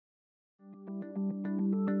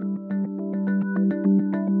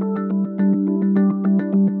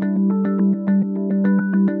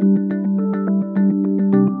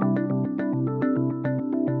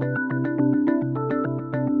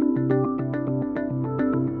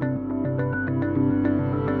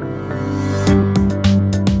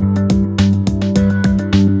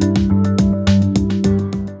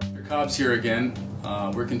again.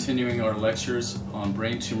 We're continuing our lectures on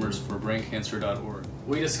brain tumors for BrainCancer.org.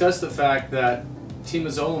 We discussed the fact that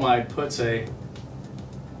temozolomide puts a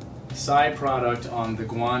side product on the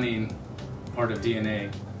guanine part of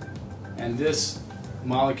DNA, and this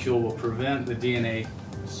molecule will prevent the DNA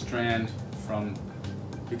strand from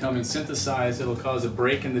becoming synthesized. It'll cause a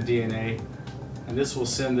break in the DNA, and this will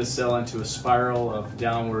send this cell into a spiral of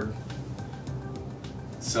downward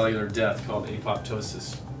cellular death called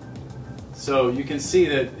apoptosis. So you can see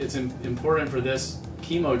that it's important for this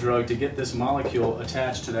chemo drug to get this molecule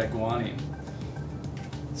attached to that guanine.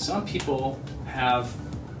 Some people have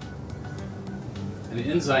an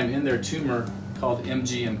enzyme in their tumor called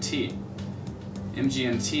MGMT.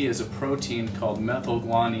 MGMT is a protein called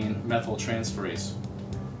methylguanine methyltransferase.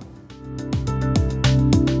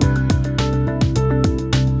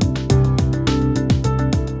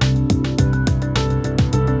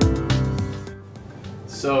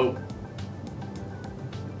 So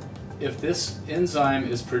if this enzyme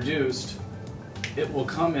is produced, it will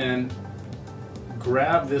come in,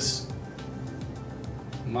 grab this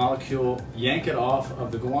molecule, yank it off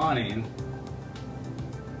of the guanine,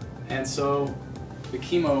 and so the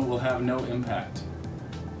chemo will have no impact.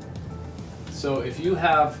 So if you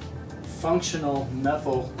have functional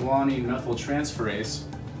methylguanine methyltransferase,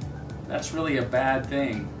 that's really a bad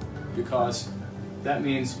thing, because that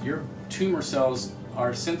means your tumor cells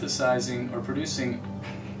are synthesizing or producing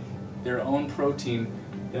their own protein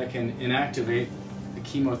that can inactivate the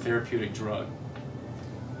chemotherapeutic drug.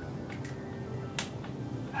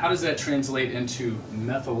 How does that translate into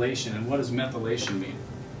methylation, and what does methylation mean?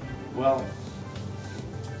 Well,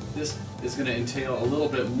 this is going to entail a little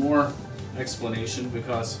bit more explanation,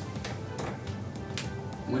 because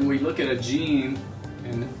when we look at a gene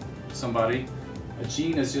in somebody, a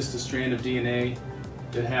gene is just a strand of DNA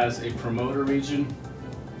that has a promoter region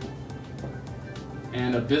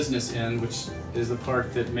and a business end, which is the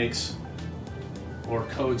part that makes or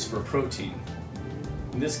codes for protein.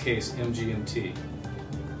 In this case, MGMT.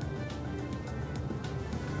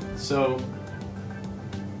 So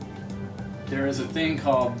there is a thing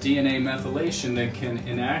called DNA methylation that can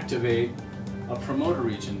inactivate a promoter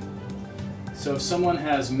region. So if someone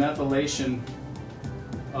has methylation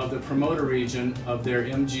of the promoter region of their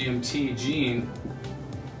MGMT gene,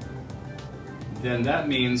 then that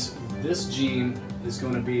means this gene is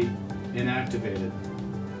going to be inactivated.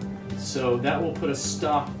 So that will put a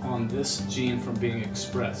stop on this gene from being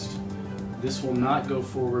expressed. This will not go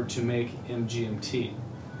forward to make MGMT.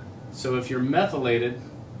 So if you're methylated,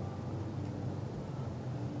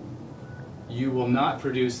 you will not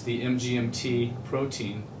produce the MGMT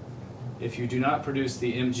protein. If you do not produce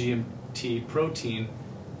the MGMT protein,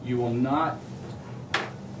 you will not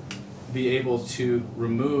be able to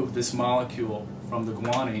remove this molecule from the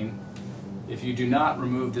guanine. If you do not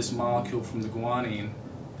remove this molecule from the guanine,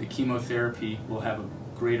 the chemotherapy will have a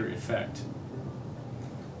greater effect.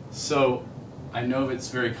 So I know it's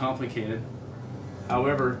very complicated.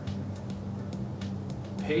 However,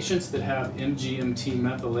 patients that have MGMT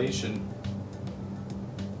methylation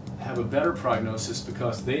have a better prognosis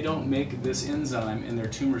because they don't make this enzyme in their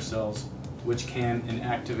tumor cells, which can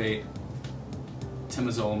inactivate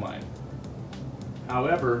temozolomide.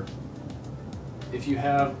 However, if you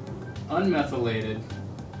have unmethylated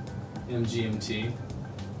MGMT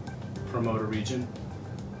promoter region,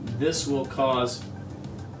 this will cause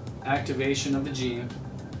activation of the gene.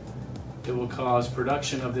 It will cause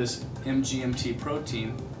production of this MGMT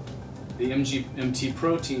protein. The MGMT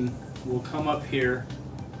protein will come up here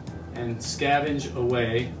and scavenge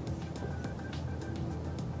away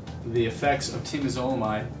the effects of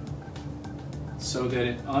temozolomide, so that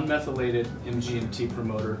an unmethylated MGMT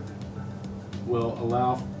promoter will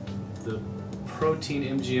allow the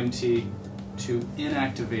protein MGMT to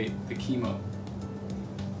inactivate the chemo.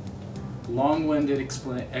 Long-winded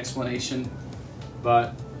explanation,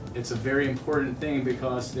 but it's a very important thing,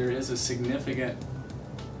 because there is a significant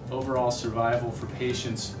overall survival for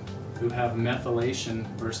patients who have methylation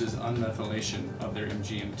versus unmethylation of their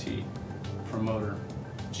MGMT promoter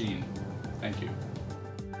gene. Thank you.